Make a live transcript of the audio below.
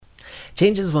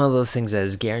Change is one of those things that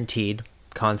is guaranteed,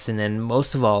 constant, and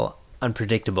most of all,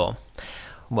 unpredictable.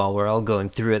 While we're all going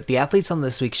through it, the athletes on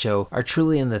this week's show are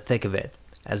truly in the thick of it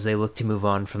as they look to move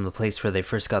on from the place where they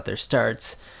first got their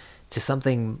starts to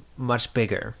something much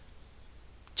bigger.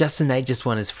 Justin Knight just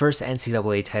won his first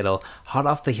NCAA title, hot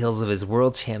off the heels of his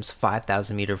World Champs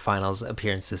 5,000 meter finals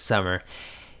appearance this summer.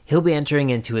 He'll be entering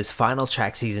into his final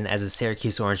track season as a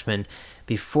Syracuse Orangeman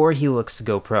before he looks to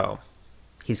go pro.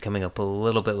 He's coming up a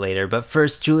little bit later, but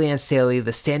first, Julianne Staley,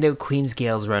 the standout Queen's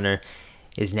Gales runner,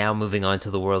 is now moving on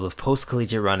to the world of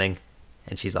post-collegiate running,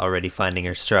 and she's already finding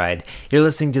her stride. You're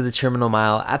listening to The Terminal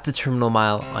Mile at The Terminal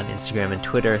Mile on Instagram and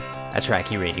Twitter, a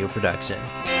Tracky Radio production.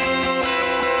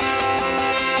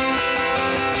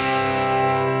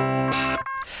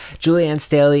 Julianne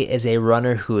Staley is a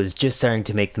runner who is just starting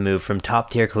to make the move from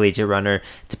top-tier collegiate runner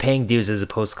to paying dues as a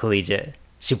post-collegiate.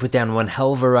 She put down one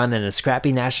hell of a run in a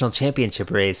scrappy national championship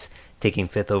race, taking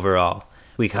 5th overall.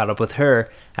 We caught up with her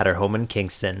at her home in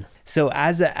Kingston. So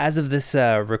as of this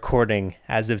recording,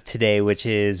 as of today, which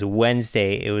is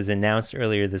Wednesday, it was announced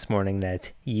earlier this morning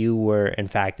that you were, in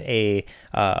fact,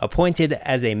 appointed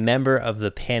as a member of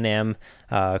the Pan Am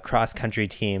cross-country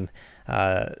team.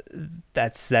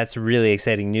 That's really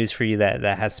exciting news for you. That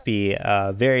has to be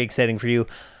very exciting for you.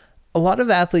 A lot of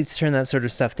athletes turn that sort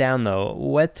of stuff down, though.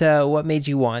 What made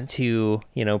you want to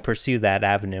pursue that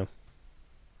avenue?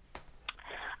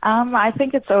 I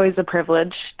think it's always a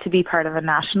privilege to be part of a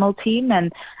national team,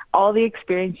 and all the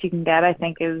experience you can get, I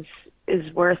think, is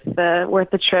worth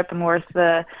the trip and worth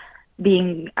the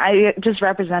just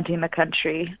representing the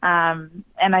country. And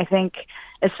I think,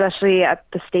 especially at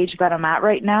the stage that I'm at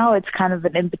right now, it's kind of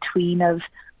an in-between of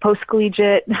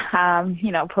post-collegiate,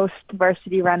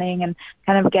 post-varsity running and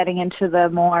kind of getting into the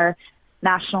more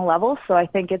national level. So I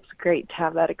think it's great to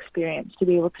have that experience, to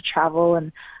be able to travel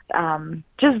and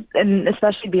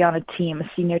especially be on a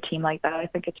senior team like that. I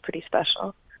think it's pretty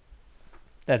special.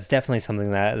 That's definitely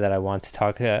something that I want to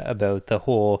talk about, the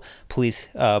whole police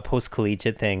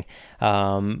post-collegiate thing.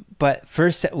 But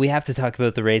first, we have to talk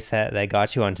about the race that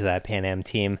got you onto that Pan Am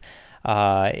team.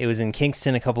 It was in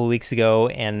Kingston a couple of weeks ago,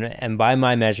 and by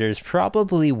my measures,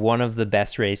 probably one of the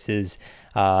best races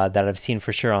that I've seen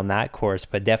for sure on that course,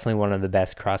 but definitely one of the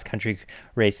best cross-country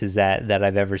races that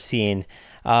I've ever seen.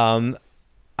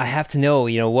 I have to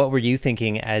know, what were you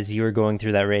thinking as you were going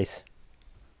through that race?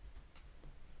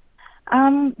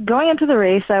 Going into the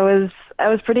race, I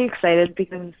was pretty excited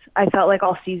because I felt like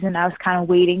all season I was kind of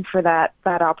waiting for that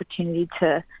opportunity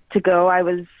to go. I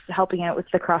was helping out with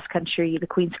the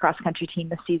Queen's cross country team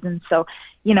this season. So,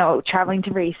 traveling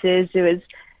to races, it was,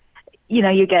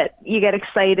 you get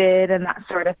excited and that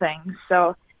sort of thing.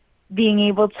 So being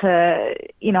able to,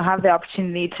 have the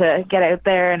opportunity to get out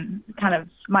there and kind of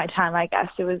my time, I guess,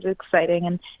 it was exciting.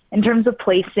 And in terms of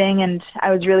placing, and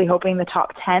I was really hoping the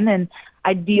top 10 and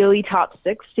ideally top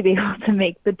 6 to be able to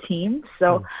make the team.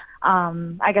 So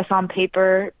I guess on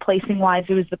paper, placing wise,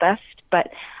 it was the best. But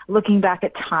looking back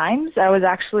at times, I was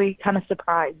actually kind of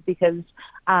surprised because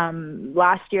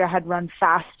last year I had run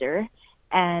faster.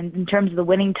 And in terms of the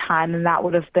winning time, and that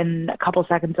would have been a couple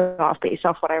seconds off based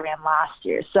off what I ran last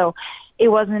year. So it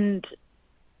wasn't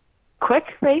quick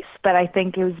race, but I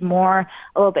think it was more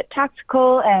a little bit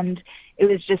tactical, and it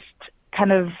was just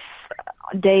kind of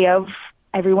a day of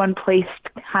everyone placed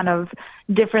kind of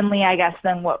differently, I guess,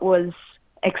 than what was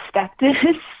expected.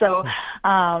 So,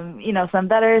 some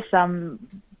better, some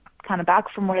kind of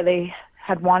back from where they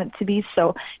had wanted to be.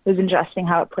 So it was interesting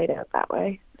how it played out that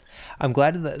way. I'm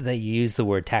glad that you use the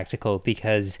word tactical,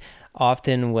 because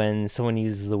often when someone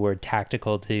uses the word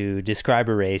tactical to describe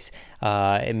a race,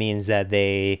 it means that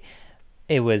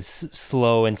it was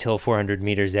slow until 400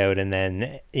 meters out and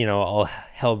then, all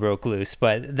hell broke loose.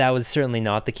 But that was certainly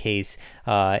not the case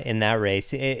in that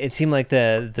race. It seemed like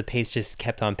the pace just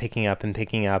kept on picking up.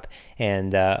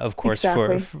 And of course,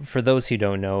 exactly. for those who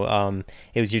don't know,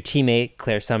 it was your teammate,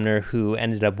 Claire Sumner, who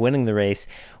ended up winning the race.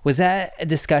 Was that a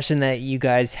discussion that you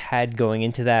guys had going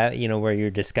into that, where you're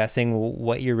discussing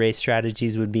what your race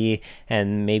strategies would be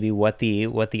and maybe what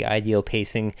the ideal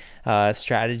pacing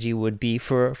strategy would be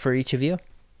for each of you?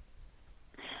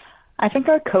 I think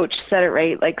our coach said it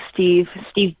right, like Steve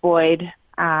Boyd,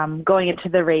 going into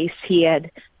the race, he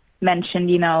had mentioned,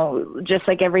 just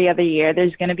like every other year,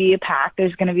 there's going to be a pack,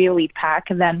 there's going to be a lead pack,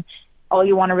 and then all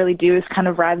you want to really do is kind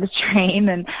of ride the train.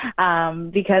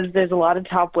 And because there's a lot of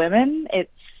top women,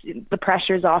 the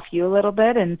pressure's off you a little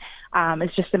bit, and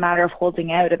it's just a matter of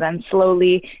holding out. And then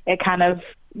slowly it kind of,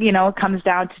 it comes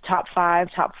down to top 5,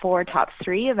 top 4, top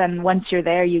 3, and then once you're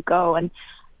there, you go. And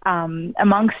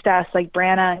amongst us, like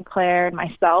Branna and Claire and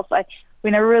myself,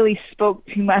 we never really spoke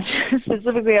too much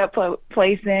specifically about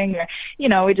placing, or, you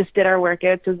know, we just did our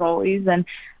workouts as always. And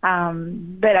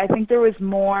but I think there was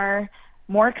more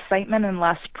excitement and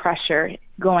less pressure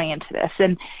going into this,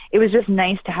 and it was just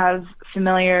nice to have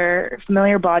familiar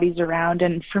bodies around.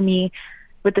 And for me,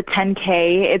 with the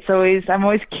 10K, I'm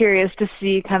always curious to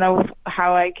see kind of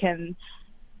how I can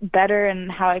better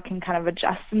and how I can kind of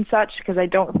adjust and such, because I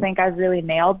don't think I've really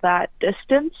nailed that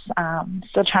distance.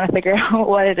 Still trying to figure out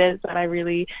what it is that I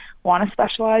really want to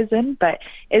specialize in, but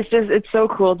it's so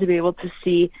cool to be able to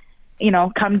see, you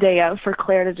know, come day out for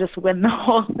Claire to just win the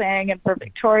whole thing, and for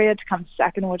Victoria to come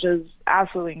second, which is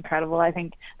absolutely incredible. I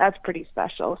think that's pretty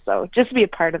special. So just to be a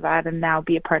part of that, and now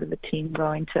be a part of the team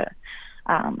going to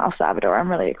El Salvador,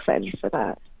 I'm really excited for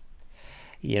that.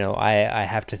 You know, I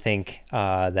have to think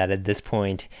that at this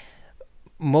point,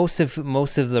 most of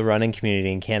the running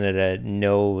community in Canada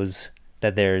knows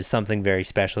that there's something very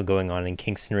special going on in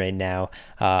Kingston right now.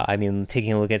 I mean,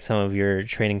 taking a look at some of your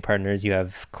training partners, you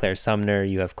have Claire Sumner,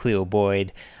 you have Cleo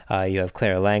Boyd, you have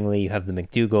Claire Langley, you have the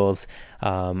McDougals.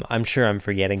 I'm sure I'm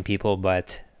forgetting people,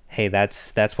 but hey,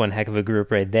 that's one heck of a group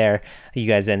right there. You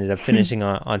guys ended up finishing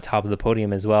on top of the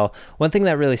podium as well. One thing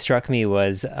that really struck me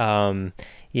was,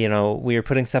 you know, we were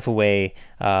putting stuff away,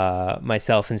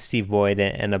 myself and Steve Boyd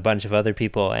and a bunch of other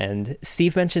people, and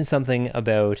Steve mentioned something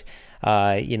about,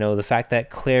 you know, the fact that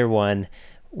Claire won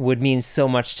would mean so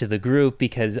much to the group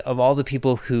because of all the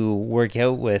people who work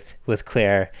out with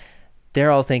Claire. They're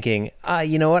all thinking,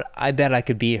 you know what? I bet I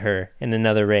could beat her in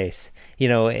another race. You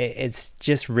know, it's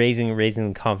just raising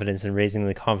the confidence and raising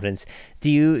the confidence. Do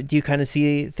you kind of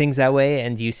see things that way?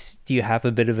 And do you have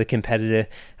a bit of a competitive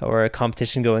or a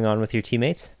competition going on with your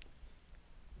teammates?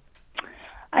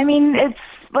 I mean, it's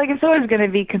always going to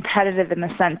be competitive in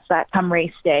the sense that come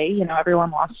race day, you know,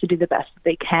 everyone wants to do the best that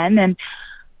they can. And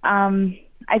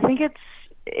I think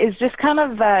it's just kind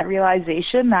of that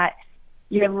realization that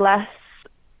you're less,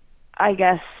 I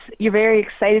guess, you're very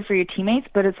excited for your teammates,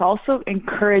 but it's also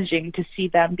encouraging to see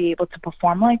them be able to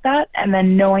perform like that, and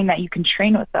then knowing that you can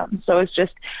train with them. So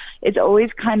it's always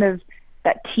kind of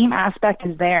that team aspect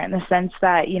is there, in the sense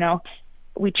that, you know,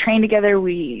 we train together,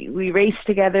 we race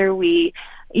together,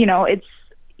 you know, it's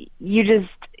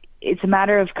a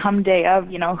matter of come day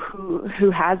of, you know, who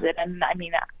has it. And I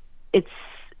mean, it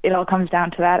all comes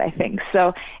down to that, I think.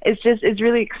 So it's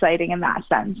really exciting in that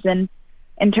sense. And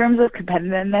in terms of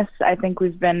competitiveness, I think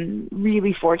we've been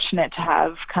really fortunate to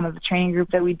have kind of the training group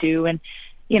that we do. And,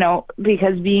 you know,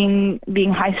 because being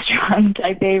high-strung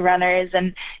type A runners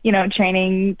and, you know,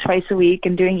 training twice a week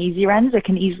and doing easy runs, it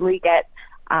can easily get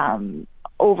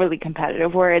overly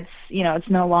competitive, where it's, you know, it's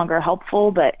no longer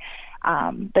helpful. But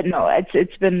no,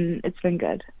 it's been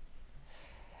good.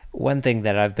 One thing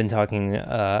that I've been talking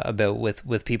about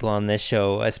with people on this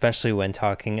show, especially when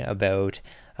talking about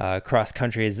cross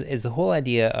country, is the whole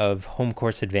idea of home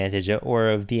course advantage, or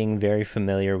of being very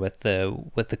familiar with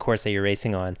the course that you're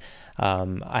racing on.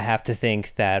 I have to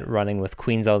think that running with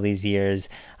Queens all these years,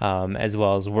 as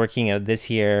well as working out this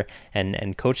year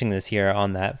and coaching this year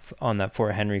on that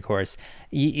Fort Henry course,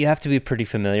 you have to be pretty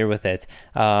familiar with it.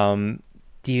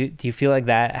 Do you feel like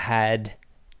that had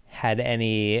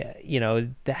any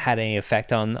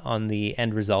effect on the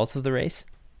end result of the race?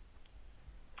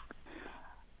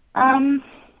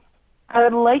 I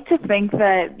would like to think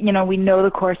that, you know, we know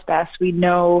the course best. We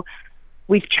know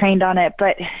we've trained on it.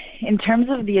 But in terms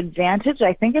of the advantage,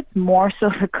 I think it's more so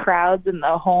the crowds and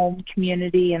the home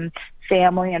community and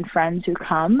family and friends who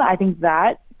come. I think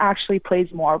that actually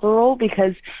plays more of a role,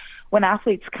 because when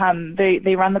athletes come,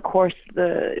 they run the course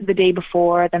the day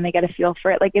before, then they get a feel for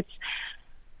it. Like, it's,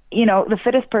 you know, the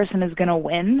fittest person is going to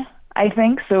win, I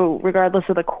think. So regardless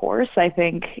of the course, I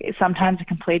think sometimes it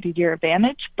can play to your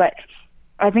advantage. But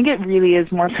I think it really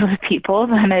is more for the people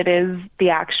than it is the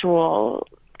actual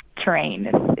terrain,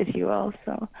 if you will.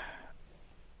 So,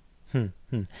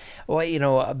 Well, you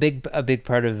know, a big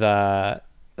part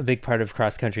of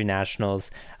cross country nationals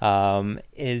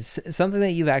is something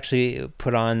that you've actually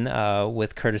put on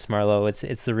with Curtis Marlowe. It's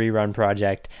the Rerun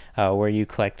Project, where you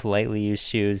collect lightly used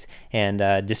shoes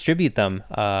and distribute them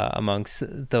amongst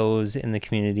those in the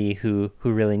community who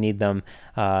really need them.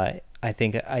 I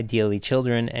think ideally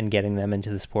children, and getting them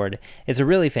into the sport. It's a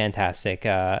really fantastic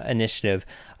initiative.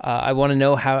 I want to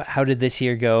know how did this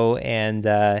year go, and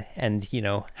you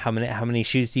know, how many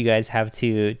shoes do you guys have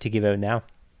to give out now?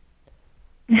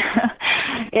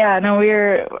 Yeah, no, we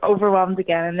were overwhelmed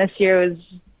again, and this year was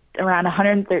around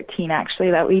 113 actually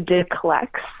that we did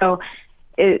collect. So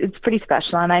it's pretty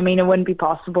special, and I mean, it wouldn't be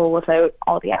possible without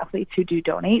all the athletes who do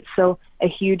donate. So a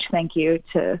huge thank you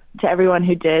to everyone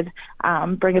who did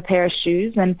bring a pair of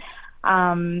shoes. And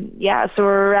Yeah, so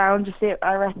we're around just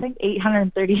I think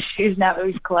 830 shoes now that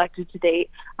we've collected to date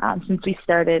since we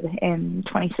started in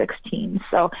 2016.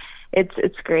 So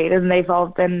it's great, and they've all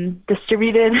been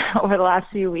distributed over the last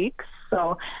few weeks.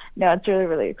 So no, it's really,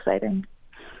 really exciting.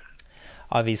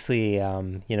 Obviously,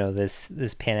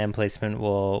 this Pan Am placement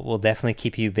will definitely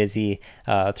keep you busy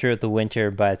throughout the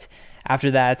winter, but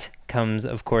after that comes,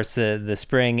 of course, the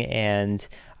spring. And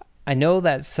I know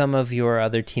that some of your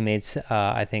other teammates,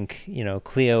 I think,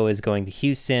 Cleo is going to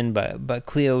Houston, but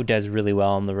Cleo does really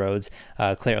well on the roads.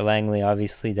 Claire Langley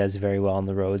obviously does very well on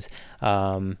the roads.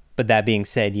 But that being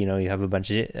said, you have a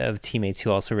bunch of teammates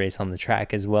who also race on the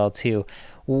track as well, too.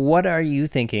 What are you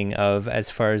thinking of as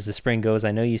far as the spring goes?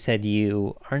 I know you said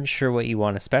you aren't sure what you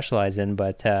want to specialize in,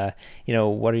 but,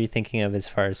 what are you thinking of as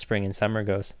far as spring and summer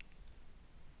goes?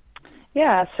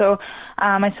 Yeah, so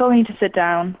I still need to sit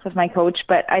down with my coach,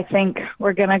 but I think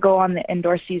we're going to go on the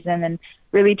indoor season and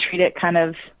really treat it kind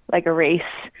of like a race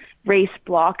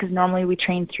block, because normally we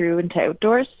train through into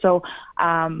outdoors. So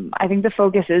I think the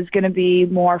focus is going to be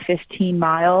more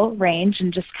 15-mile range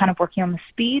and just kind of working on the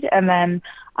speed, and then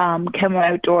come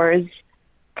outdoors,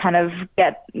 kind of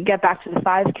get back to the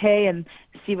 5K and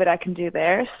see what I can do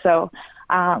there. So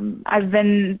I've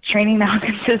been training now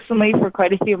consistently for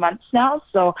quite a few months now.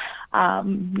 So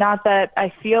not that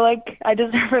I feel like I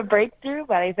deserve a breakthrough,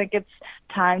 but I think it's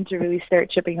time to really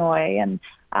start chipping away and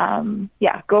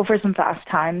go for some fast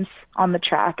times on the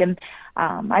track. And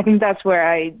I think that's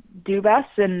where I do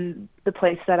best and the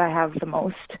place that I have the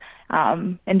most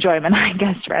enjoyment, I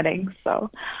guess, running.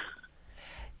 So,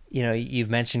 you've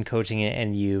mentioned coaching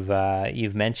and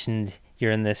you've mentioned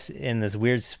you're in this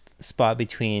weird spot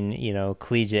between,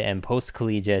 collegiate and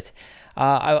post-collegiate.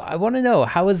 I want to know,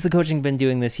 how has the coaching been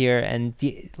doing this year? And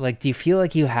do you feel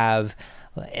like you have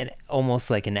almost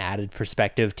like an added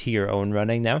perspective to your own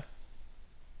running now?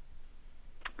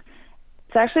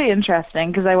 It's actually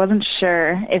interesting because I wasn't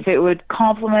sure if it would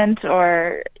complement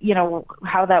or,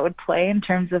 how that would play in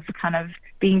terms of kind of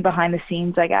being behind the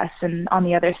scenes, I guess, and on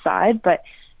the other side. But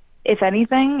if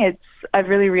anything, I've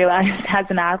really realized as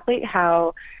an athlete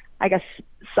how, I guess,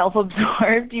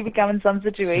 self-absorbed you become in some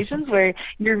situations where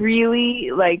you're really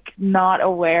not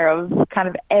aware of kind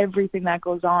of everything that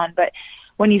goes on. But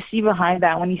when you see behind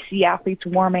that, when you see athletes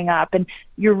warming up and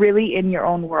you're really in your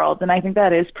own world, and I think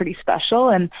that is pretty special.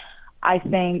 And I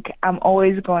think I'm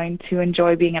always going to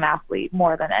enjoy being an athlete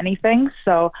more than anything.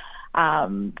 So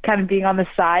kind of being on the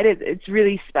side, it's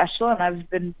really special. And I've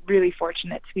been really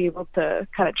fortunate to be able to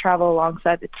kind of travel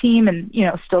alongside the team and,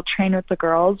 still train with the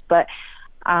girls. But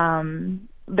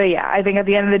yeah, I think at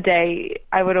the end of the day,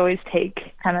 I would always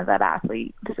take kind of that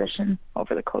athlete position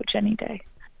over the coach any day.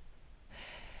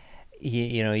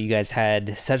 You guys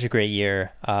had such a great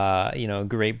year,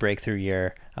 great breakthrough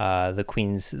year, the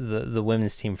Queens, the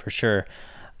women's team for sure.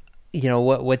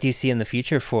 What do you see in the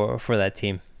future for that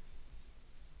team?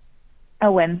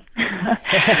 A win.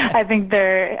 I think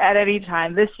they're at any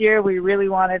time. This year, we really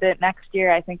wanted it. Next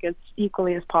year, I think it's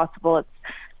equally as possible. It's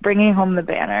bringing home the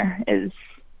banner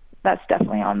that's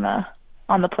definitely on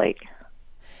the plate.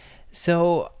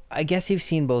 So I guess you've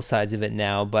seen both sides of it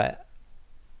now, but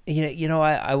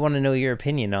I want to know your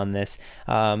opinion on this.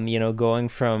 Going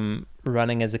from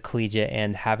running as a collegiate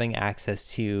and having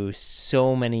access to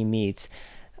so many meets,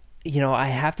 I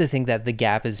have to think that the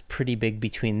gap is pretty big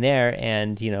between there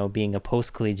and, being a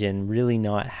post-collegiate and really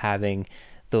not having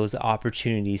those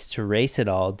opportunities to race at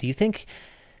all. Do you think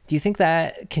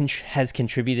that has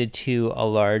contributed to a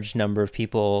large number of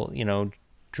people,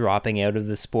 dropping out of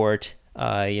the sport,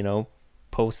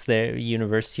 post their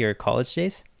university or college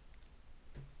days?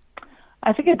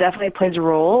 I think it definitely plays a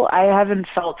role. I haven't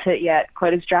felt it yet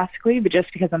quite as drastically, but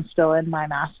just because I'm still in my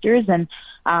master's and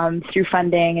through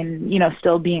funding and,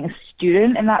 still being a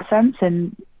student in that sense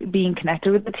and being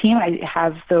connected with the team, I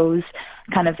have those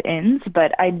kind of ins,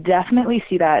 but I definitely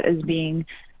see that as being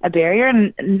a barrier,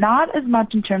 and not as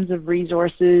much in terms of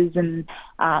resources and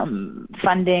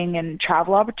funding and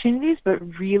travel opportunities, but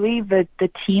really the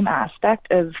team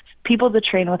aspect of people to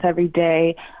train with every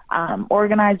day,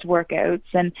 organized workouts,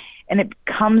 and it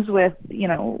comes with,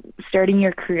 starting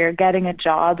your career, getting a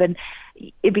job, and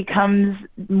it becomes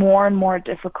more and more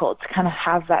difficult to kind of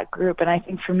have that group. And I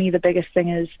think for me, the biggest thing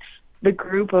is the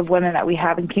group of women that we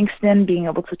have in Kingston, being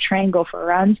able to train, go for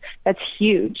runs, that's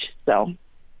huge. So,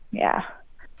 yeah.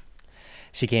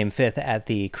 She came fifth at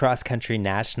the cross country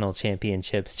national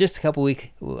championships just a couple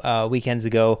weekends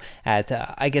ago at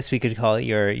I guess we could call it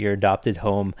your adopted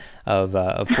home of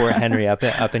Fort Henry up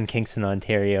in Kingston,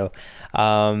 Ontario.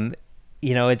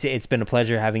 it's been a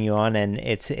pleasure having you on, and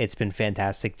it's been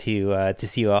fantastic to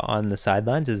see you on the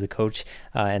sidelines as a coach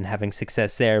and having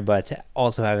success there, but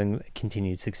also having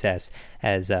continued success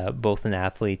as both an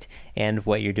athlete and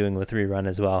what you're doing with Rerun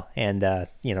as well. And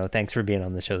thanks for being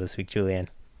on the show this week, Julianne.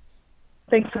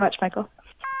 Thanks so much, Michael.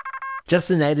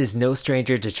 Justin Knight is no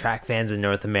stranger to track fans in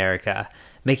North America,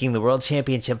 making the World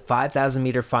Championship 5,000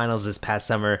 meter finals this past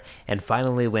summer and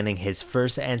finally winning his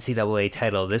first NCAA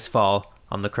title this fall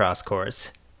on the cross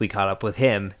course. We caught up with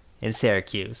him in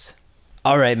Syracuse.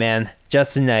 All right, man.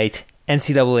 Justin Knight,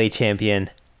 NCAA champion.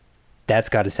 That's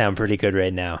got to sound pretty good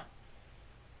right now.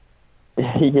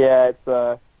 Yeah,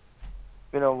 it's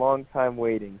been a long time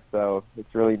waiting, so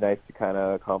it's really nice to kind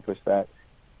of accomplish that.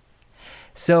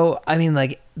 So, I mean,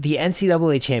 like, the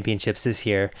NCAA championships this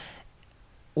year,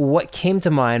 what came to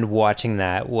mind watching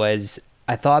that was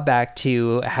I thought back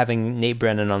to having Nate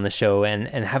Brennan on the show and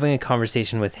having a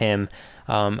conversation with him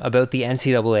about the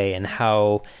NCAA and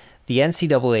how the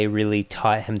NCAA really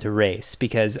taught him to race.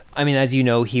 Because, I mean, as you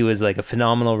know, he was like a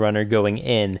phenomenal runner going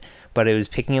in, but it was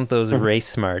picking up those race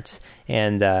smarts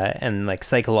and like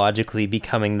psychologically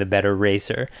becoming the better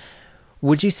racer.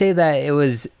 Would you say that it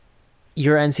was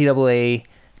your NCAA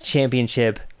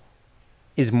championship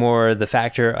is more the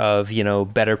factor of,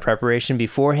 better preparation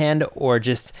beforehand, or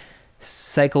just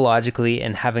psychologically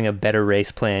and having a better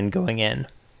race plan going in?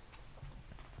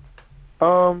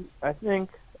 I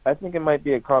think it might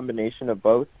be a combination of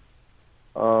both.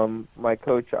 My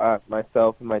coach,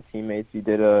 myself, and my teammates, we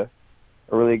did a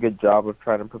really good job of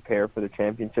trying to prepare for the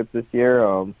championships this year.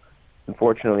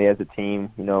 Unfortunately, as a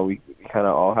team, we kind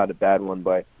of all had a bad one,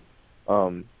 but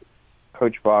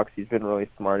Coach Fox, he's been really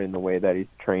smart in the way that he's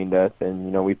trained us,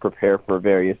 and we prepare for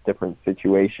various different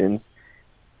situations.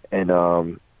 And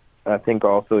I think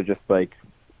also just like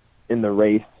in the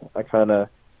race,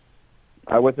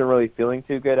 I wasn't really feeling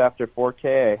too good after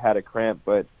 4K. I had a cramp,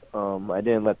 but I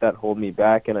didn't let that hold me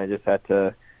back, and I just had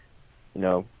to,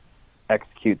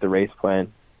 execute the race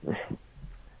plan.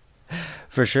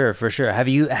 For sure. Have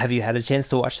you had a chance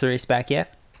to watch the race back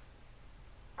yet?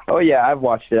 Oh yeah, I've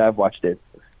watched it.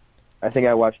 I think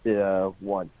I watched it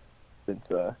once since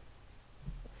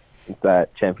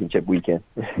that championship weekend.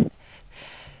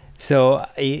 So,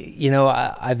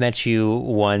 I've met you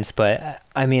once, but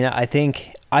I mean, I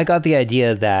think I got the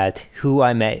idea that who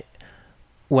I met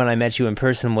when I met you in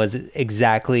person was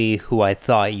exactly who I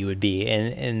thought you would be.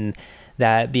 And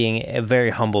that being a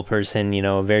very humble person,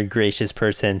 a very gracious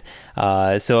person.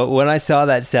 So when I saw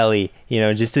that celly,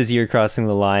 just as you were crossing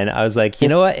the line, I was like, you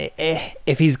know what,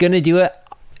 if he's going to do it,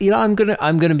 I'm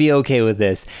gonna be okay with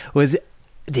this.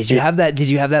 Did you have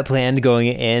that planned going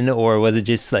in, or was it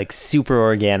just like super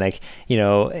organic?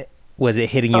 Was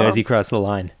it hitting you as you crossed the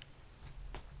line?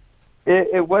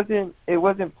 It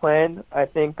wasn't planned. I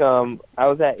think I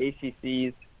was at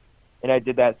ACC's and I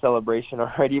did that celebration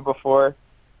already before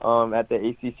at the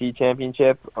ACC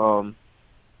championship. I'm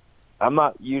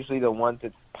not usually the one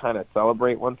to kind of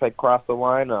celebrate once I cross the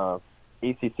line.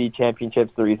 ACC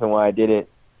championships, the reason why I did it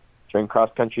during cross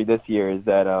country this year is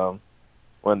that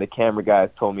one of the camera guys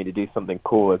told me to do something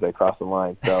cool as I crossed the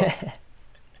line. So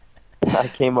I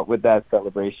came up with that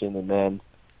celebration. And then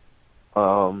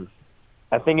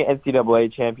I think an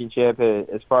NCAA championship,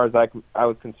 as far as I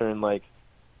was concerned, like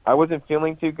I wasn't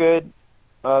feeling too good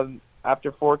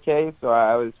after 4K, so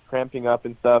I was cramping up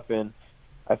and stuff. And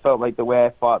I felt like the way I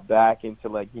fought back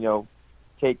into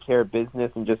take care of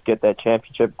business and just get that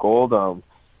championship gold.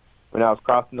 When I was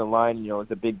crossing the line, it was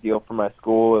a big deal for my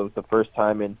school. It was the first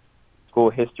time in school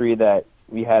history that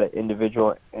we had an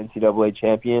individual NCAA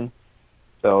champion.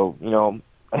 So,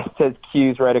 it says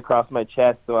Q's right across my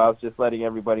chest, so I was just letting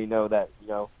everybody know that,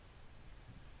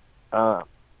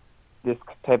 this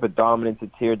type of dominance is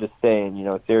here to stay.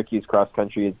 And, Syracuse cross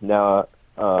country is now,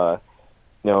 an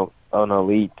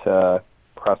elite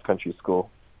cross country school.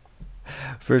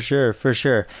 For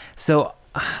sure. So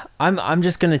I'm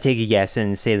just going to take a guess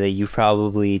and say that you've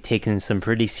probably taken some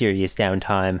pretty serious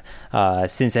downtime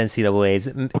since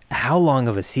NCAA's. How long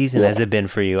of a season has it been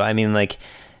for you? I mean, like,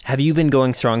 have you been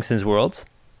going strong since Worlds?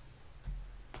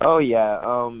 Oh,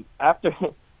 yeah. After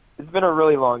it's been a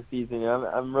really long season.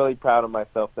 I'm really proud of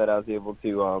myself that I was able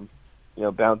to,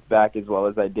 bounce back as well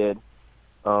as I did.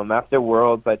 After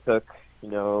Worlds, I took,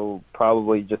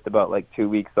 probably just about 2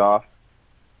 weeks off,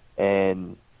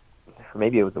 and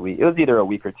maybe it was a week. It was either a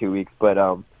week or 2 weeks, but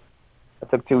I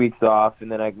took 2 weeks off,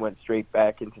 and then I went straight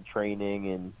back into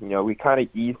training, and we kind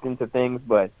of eased into things,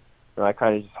 but I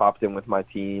kind of just hopped in with my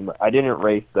team. I didn't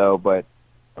race though, but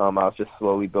I was just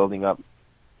slowly building up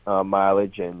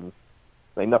mileage and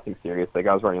nothing serious. I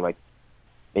was running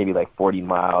maybe 40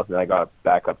 miles, and I got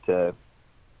back up to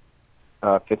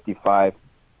 55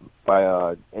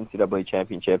 by NCAA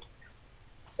championships.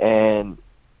 And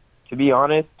to be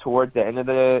honest, towards the end of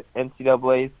the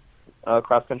NCAA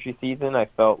cross-country season, I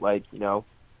felt like, I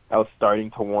was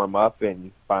starting to warm up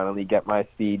and finally get my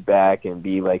speed back and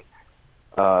be like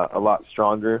a lot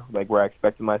stronger, like where I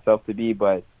expected myself to be.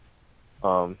 But,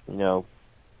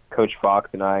 Coach Fox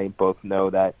and I both know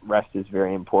that rest is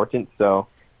very important. So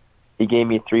he gave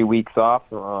me 3 weeks off.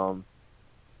 I'm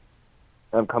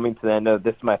coming to the end of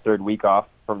this is my third week off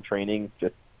from training,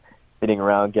 just sitting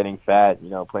around getting fat,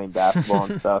 playing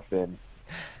basketball and stuff. And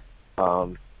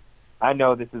I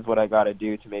know this is what I got to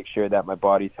do to make sure that my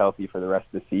body's healthy for the rest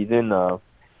of the season. The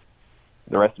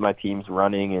rest of my team's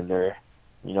running and they're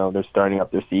starting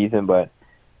up their season, but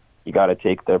you got to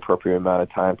take the appropriate amount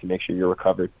of time to make sure you're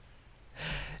recovered.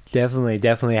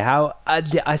 Definitely. How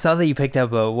I saw that you picked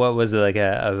up what was it, like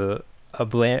a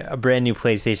brand new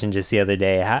PlayStation just the other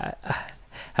day.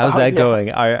 How's that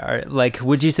going? Are like,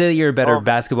 would you say that you're a better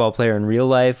basketball player in real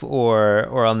life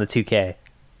or on the 2K?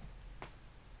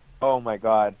 Oh my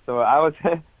God! So I was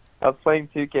playing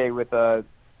 2K with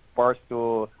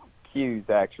Barstool Q's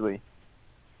actually,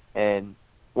 and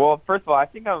well, first of all, I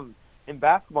think I'm in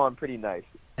basketball. I'm pretty nice.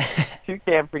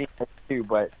 2K, I'm pretty nice too,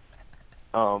 but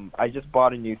I just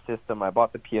bought a new system. I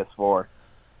bought the PS4,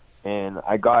 and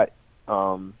I got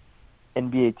NBA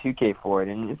 2K for it,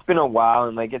 and it's been a while,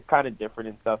 and like it's kind of different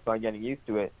and stuff, so I'm getting used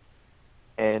to it.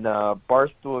 And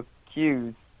Barstool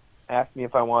Q's asked me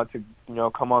if I wanted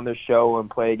to, come on their show and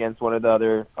play against one of the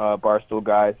other Barstool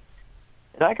guys,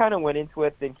 and I kind of went into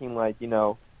it thinking like,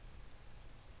 I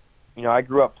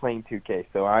grew up playing 2K,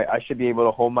 so I should be able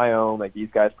to hold my own. Like these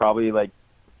guys probably like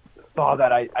saw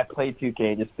that I played 2K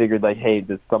and just figured like, hey,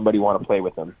 does somebody want to play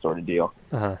with them, sort of deal.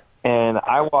 Uh-huh. And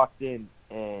I walked in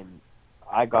and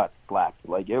I got slapped.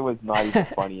 Like it was not even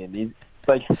funny. And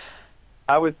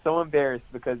I was so embarrassed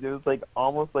because it was like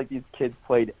almost like these kids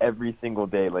played every single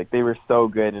day. Like they were so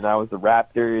good, and I was the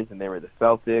Raptors and they were the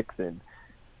Celtics, and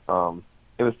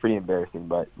it was pretty embarrassing.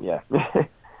 But yeah.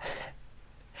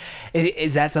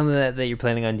 Is that something that you're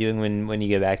planning on doing when you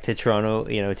get back to Toronto?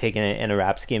 Taking it in a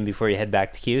Raps game before you head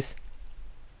back to Q's?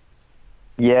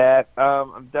 Yeah,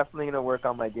 I'm definitely gonna work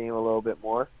on my game a little bit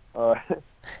more. But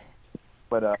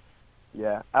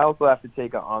yeah, I also have to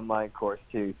take an online course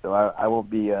too, so I won't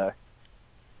be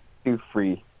too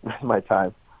free with my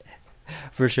time.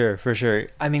 For sure.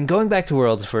 I mean, going back to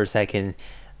Worlds for a second,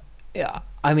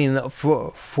 I mean,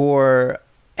 for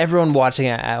everyone watching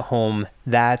at home,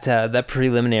 that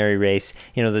preliminary race,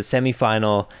 the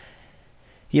semifinal,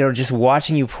 just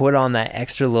watching you put on that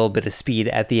extra little bit of speed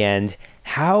at the end,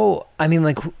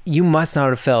 you must not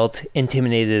have felt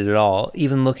intimidated at all,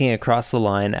 even looking across the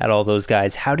line at all those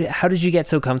guys. How did you get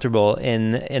so comfortable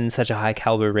in such a high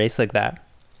caliber race like that?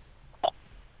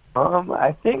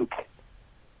 I think,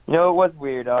 it was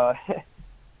weird. I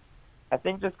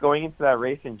think just going into that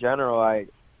race in general, it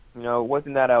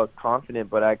wasn't that I was confident,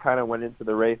 but I kind of went into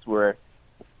the race where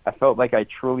I felt like I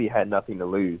truly had nothing to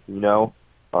lose,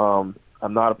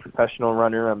 I'm not a professional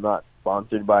runner. I'm not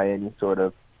sponsored by any sort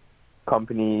of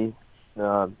company.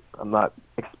 I'm not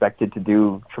expected to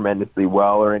do tremendously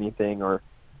well or anything, or,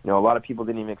 a lot of people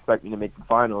didn't even expect me to make the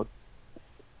finals.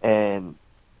 And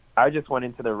I just went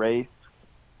into the race,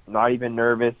 not even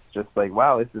nervous, just like,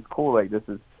 wow, this is cool. Like, this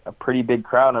is a pretty big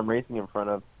crowd I'm racing in front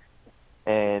of.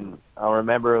 And I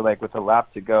remember, like, with a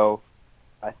lap to go,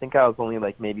 I think I was only,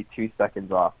 like, maybe 2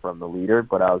 seconds off from the leader,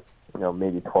 but I was,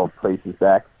 maybe 12 places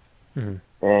back.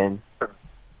 Mm-hmm. And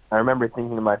I remember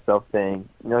thinking to myself saying,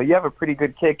 you have a pretty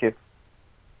good kick if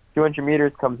 200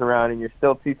 meters comes around and you're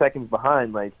still 2 seconds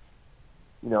behind. Like,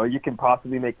 you can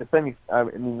possibly make the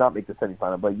not make the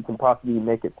semifinal, but you can possibly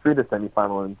make it through the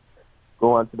semifinal and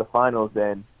go on to the finals.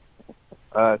 And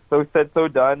so said, so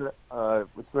done.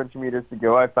 With 200 meters to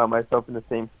go, I found myself in the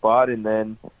same spot, and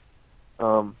then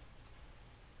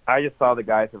I just saw the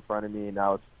guys in front of me, and I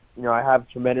was, I have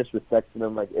tremendous respect for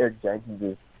them. Like Eric Jenkins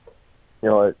is,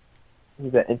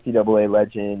 he's an NCAA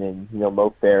legend, and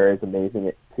Mo Farah is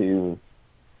amazing too,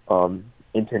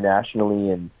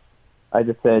 internationally. And I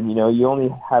just said, you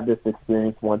only have this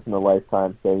experience once in a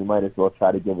lifetime, so you might as well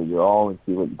try to give it your all and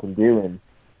see what you can do. And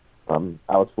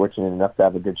I was fortunate enough to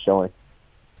have a good showing.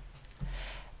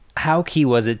 How key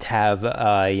was it to have,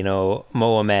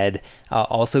 Mohamed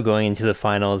also going into the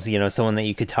finals, someone that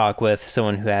you could talk with,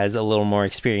 someone who has a little more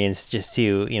experience just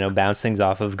to, bounce things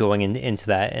off of going into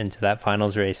that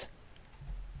finals race?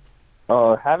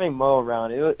 Having Mo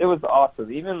around, it was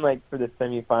awesome. Even like for the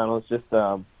semifinals, just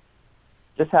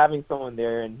having someone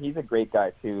there, and he's a great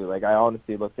guy too. Like I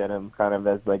honestly looked at him kind of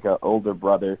as like an older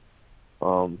brother.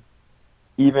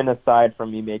 even aside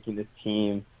from me making this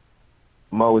team,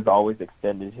 Mo has always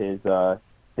extended his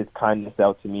kindness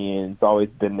out to me, and he's always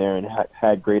been there and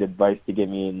had great advice to give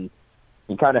me, and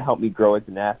he kind of helped me grow as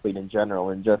an athlete in general.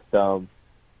 And just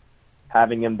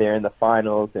having him there in the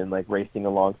finals and like racing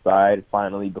alongside,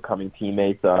 finally becoming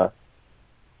teammates,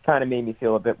 kind of made me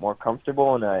feel a bit more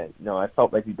comfortable. And I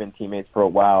felt like we've been teammates for a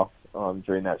while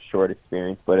during that short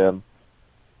experience, but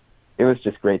it was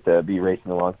just great to be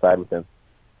racing alongside with him.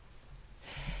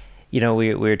 You know,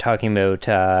 we were talking about,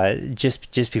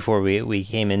 just before we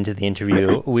came into the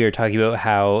interview, we were talking about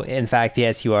how, in fact,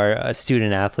 yes, you are a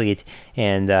student athlete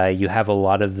and you have a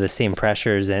lot of the same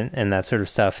pressures and that sort of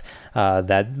stuff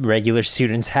that regular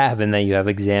students have, and that you have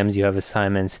exams, you have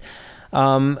assignments.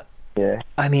 Yeah.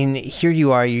 I mean, here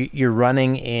you are, you're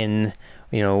running in,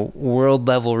 world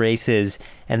level races,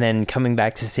 and then coming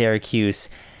back to Syracuse.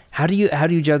 How do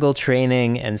you juggle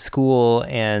training and school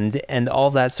and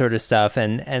all that sort of stuff?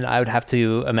 And I would have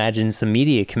to imagine some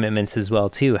media commitments as well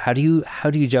too. How do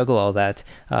you juggle all that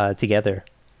together?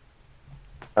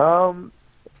 I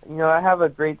have a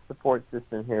great support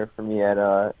system here for me at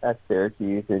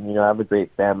Syracuse, and I have a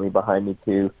great family behind me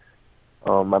too.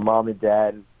 My mom and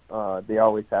dad, they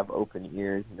always have open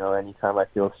ears. Anytime I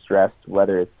feel stressed,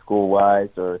 whether it's school wise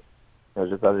or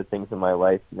just other things in my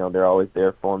life, they're always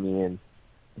there for me, and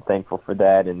I'm thankful for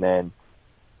that. And then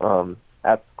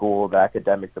at school, the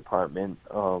academic department,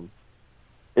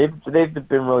 they've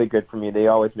been really good for me. They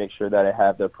always make sure that I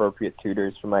have the appropriate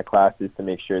tutors for my classes to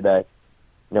make sure that,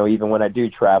 even when I do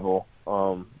travel,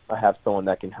 I have someone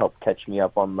that can help catch me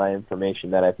up on my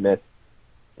information that I've missed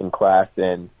in class.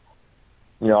 And,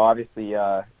 obviously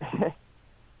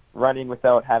running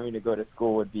without having to go to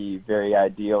school would be very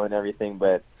ideal and everything.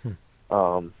 But,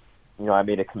 I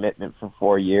made a commitment for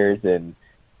 4 years, and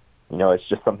it's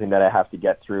just something that I have to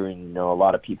get through, and a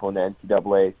lot of people in the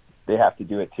NCAA, they have to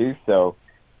do it too. So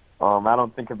I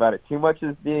don't think about it too much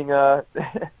as being a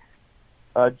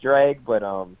drag, but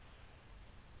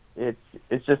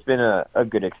it's just been a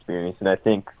good experience. And I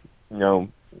think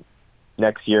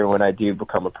next year when I do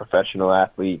become a professional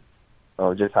athlete,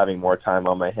 just having more time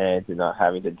on my hands and not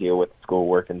having to deal with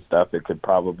schoolwork and stuff, it could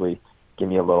probably give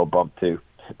me a little bump too.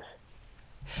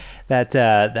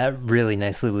 That really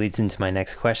nicely leads into my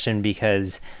next question,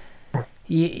 because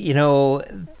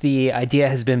the idea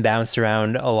has been bounced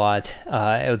around a lot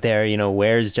out there.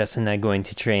 Where's Justin Knight going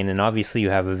to train? And obviously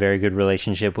you have a very good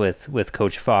relationship with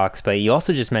Coach Fox, but you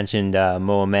also just mentioned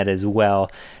Mohamed as well.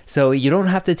 So you don't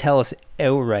have to tell us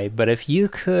outright, but if you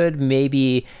could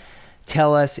maybe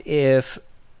tell us if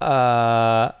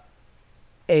a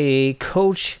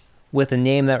coach with a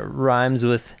name that rhymes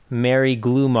with Mary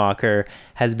Glumacher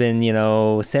has been,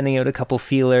 sending out a couple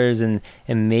feelers, and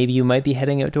maybe you might be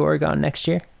heading out to Oregon next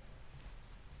year?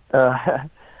 No,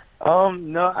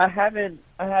 I haven't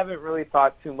really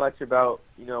thought too much about,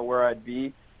 where I'd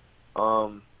be.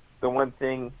 The one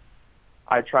thing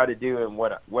I try to do and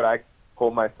what I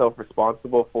hold myself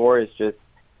responsible for is just,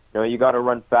 you got to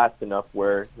run fast enough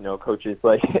where, coaches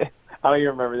like, I don't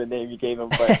even remember the name you gave him,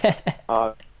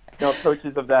 but,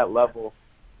 coaches of that level,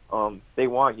 they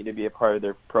want you to be a part of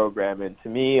their program. And to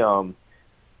me,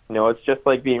 it's just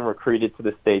like being recruited to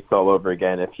the States all over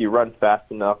again. If you run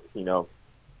fast enough,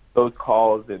 those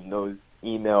calls and those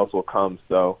emails will come.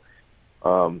 So,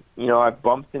 I've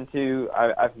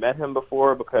I've met him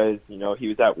before because, he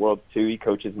was at Worlds 2, he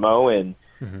coaches Mo, and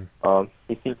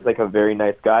he seems like a very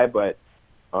nice guy. But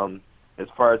as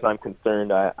far as I'm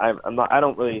concerned, I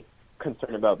don't really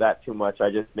concern about that too much. I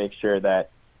just make sure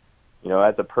that,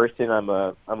 as a person, I'm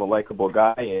a likable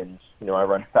guy, and I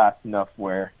run fast enough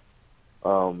where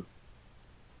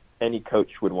any coach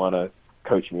would want to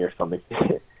coach me or something.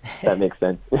 That makes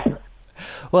sense.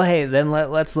 Well, hey, then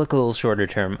let's look a little shorter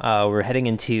term. We're heading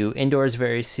into indoors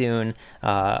very soon.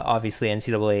 Obviously,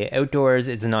 NCAA outdoors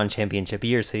is a non-championship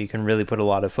year, so you can really put a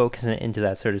lot of focus into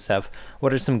that sort of stuff.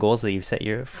 What are some goals that you've set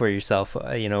for yourself,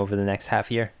 over the next half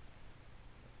year?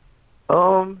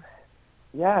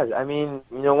 Yeah, I mean,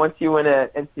 once you win an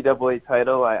NCAA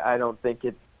title, I don't think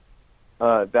it's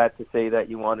bad to say that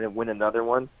you want to win another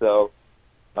one. So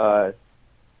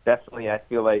definitely I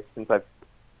feel like since I've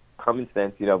come into the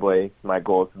NCAA, my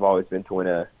goals have always been to win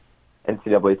a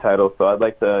NCAA title. So I'd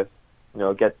like to,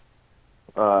 get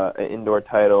an indoor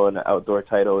title and an outdoor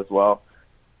title as well.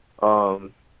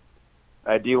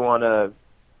 I do want to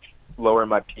lower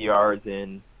my PRs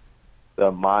in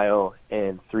the mile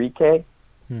and 3K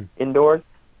indoors.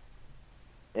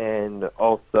 And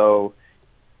also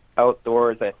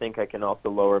outdoors, I think I can also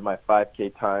lower my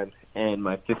 5K time and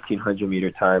my 1,500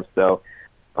 meter time. So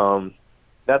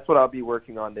that's what I'll be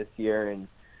working on this year. And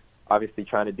obviously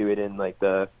trying to do it in like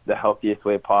the healthiest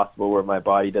way possible where my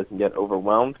body doesn't get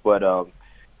overwhelmed. But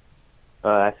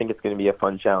I think it's going to be a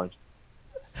fun challenge.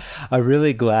 I'm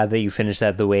really glad that you finished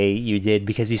that the way you did,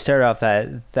 because you started off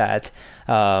that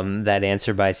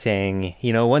answer by saying,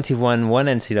 once you've won one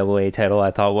NCAA title,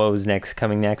 I thought what was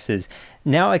coming next is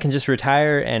now I can just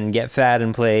retire and get fat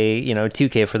and play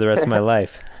 2K for the rest of my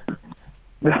life.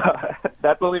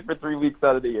 That's only for 3 weeks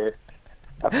out of the year.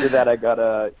 After that, I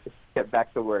gotta get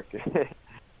back to work.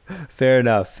 Fair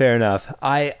enough.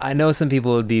 I know some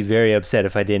people would be very upset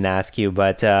if I didn't ask you,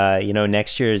 but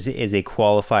next year is a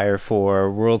qualifier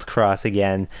for World Cross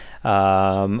again.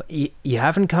 You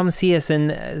haven't come see us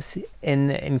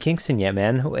in Kingston yet,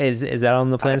 man. Is that on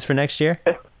the plans for next year?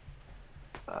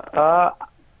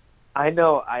 I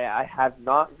know. I have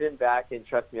not been back, and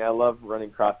trust me, I love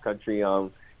running cross country.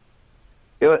 It'll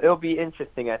be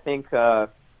interesting. I think I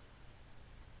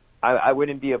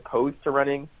wouldn't be opposed to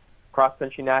running cross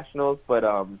country nationals, but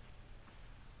I'll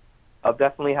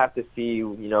definitely have to see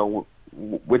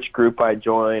which group I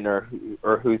join or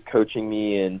who's coaching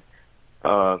me, and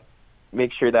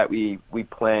make sure that we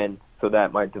plan so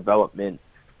that my development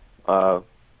will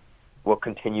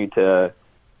continue to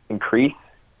increase.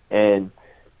 And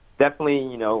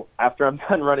definitely, after I'm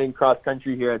done running cross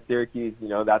country here at Syracuse,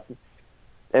 that's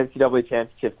NCAA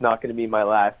championship's not going to be my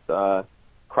last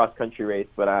cross-country race,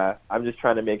 but I'm just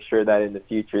trying to make sure that in the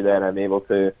future that I'm able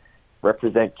to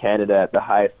represent Canada at the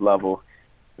highest level,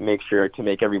 make sure to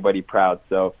make everybody proud.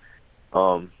 So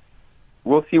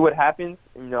we'll see what happens.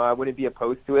 I wouldn't be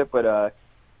opposed to it, but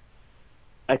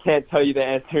I can't tell you the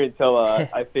answer until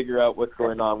I figure out what's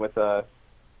going on with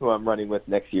who I'm running with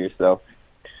next year. So.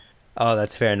 Oh,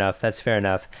 that's fair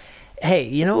enough. Hey,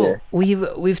 yeah.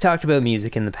 we've talked about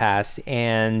music in the past,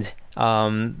 and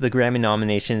the Grammy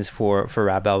nominations for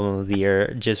Rap Album of the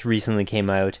Year just recently came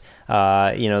out.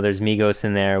 There's Migos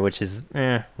in there, which is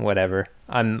whatever.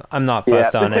 I'm not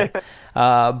fussed on it.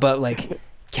 But like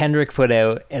Kendrick put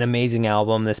out an amazing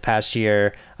album this past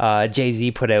year.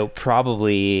 Jay-Z put out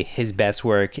probably his best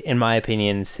work, in my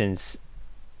opinion, since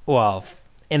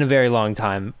in a very long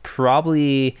time,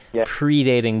 probably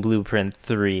predating Blueprint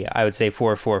 3. I would say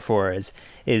 444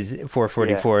 is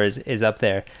 444 is up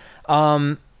there.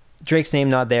 Drake's name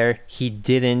not there. He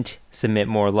didn't submit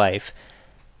More Life.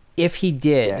 If he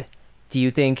did, do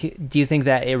you think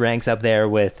that it ranks up there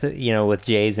with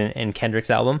Jay's and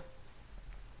Kendrick's album?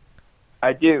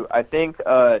 I do. I think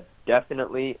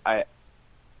definitely. I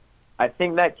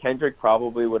think that Kendrick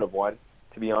probably would have won,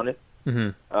 to be honest.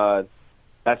 Mm-hmm.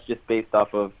 That's just based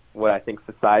off of what I think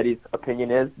society's opinion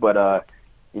is. But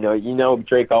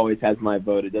Drake always has my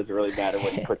vote. It doesn't really matter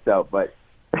what he puts out. But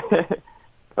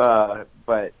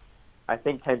but I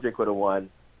think Kendrick would have won.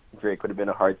 Drake would have been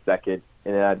a hard second,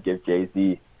 and then I'd give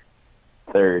Jay-Z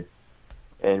third,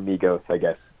 and Migos, I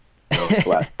guess,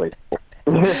 last place.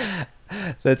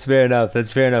 That's fair enough.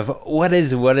 What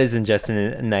is in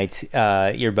Justin Knight's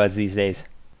earbuds these days?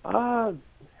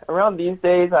 Around these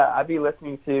days, I'd be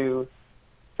listening to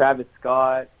Travis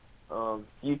Scott.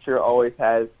 Future always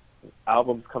has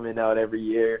albums coming out every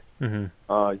year. Mm-hmm.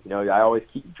 I always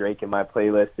keep Drake in my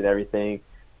playlist and everything.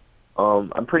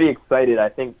 I'm pretty excited. I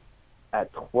think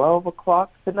at 12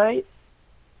 o'clock tonight,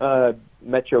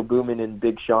 Metro Boomin and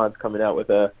Big Sean's coming out with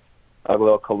a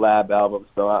little collab album,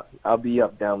 so I'll be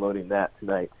up downloading that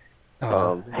tonight.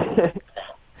 So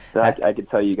I can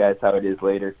tell you guys how it is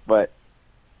later. But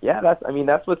yeah,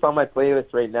 that's what's on my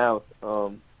playlist right now.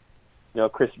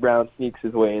 Chris Brown sneaks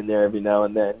his way in there every now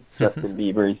and then. Justin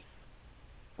Bieber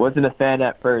wasn't a fan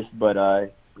at first, but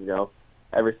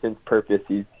ever since Purpose,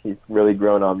 he's really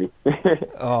grown on me.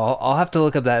 I'll have to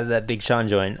look up that Big Sean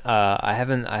joint. I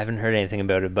haven't heard anything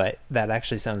about it, but that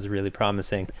actually sounds really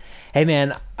promising. Hey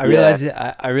man, I realize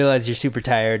you're super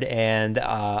tired, and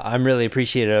I'm really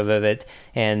appreciative of it.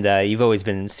 And you've always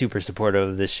been super supportive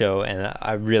of this show, and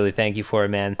I really thank you for it,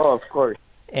 man. Oh, of course.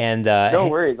 And no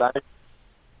worries.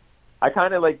 I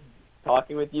kind of like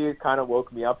talking with you. Kind of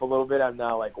woke me up a little bit. I'm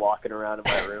now like walking around in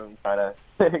my room, kind of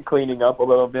cleaning up a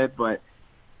little bit, but.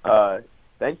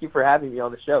 Thank you for having me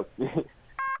on the show.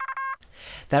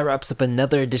 That wraps up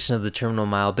another edition of the Terminal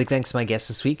Mile. Big thanks to my guests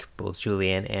this week, both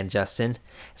Julianne and Justin,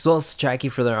 as well as to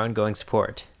Tracky for their ongoing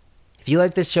support. If you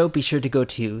like this show, be sure to go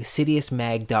to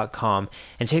CitiusMag.com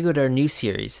and check out our new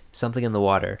series, Something in the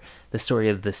Water, the story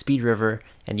of the Speed River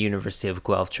and University of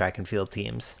Guelph track and field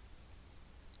teams.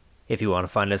 If you want to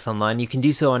find us online, you can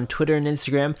do so on Twitter and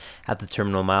Instagram at The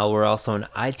Terminal Mile. We're also on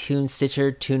iTunes,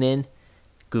 Stitcher, TuneIn,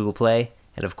 Google Play,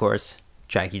 and of course,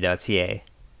 Tracky.ca.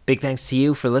 Big thanks to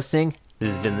you for listening.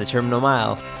 This has been The Terminal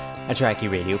Mile, a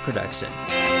Tracky Radio production.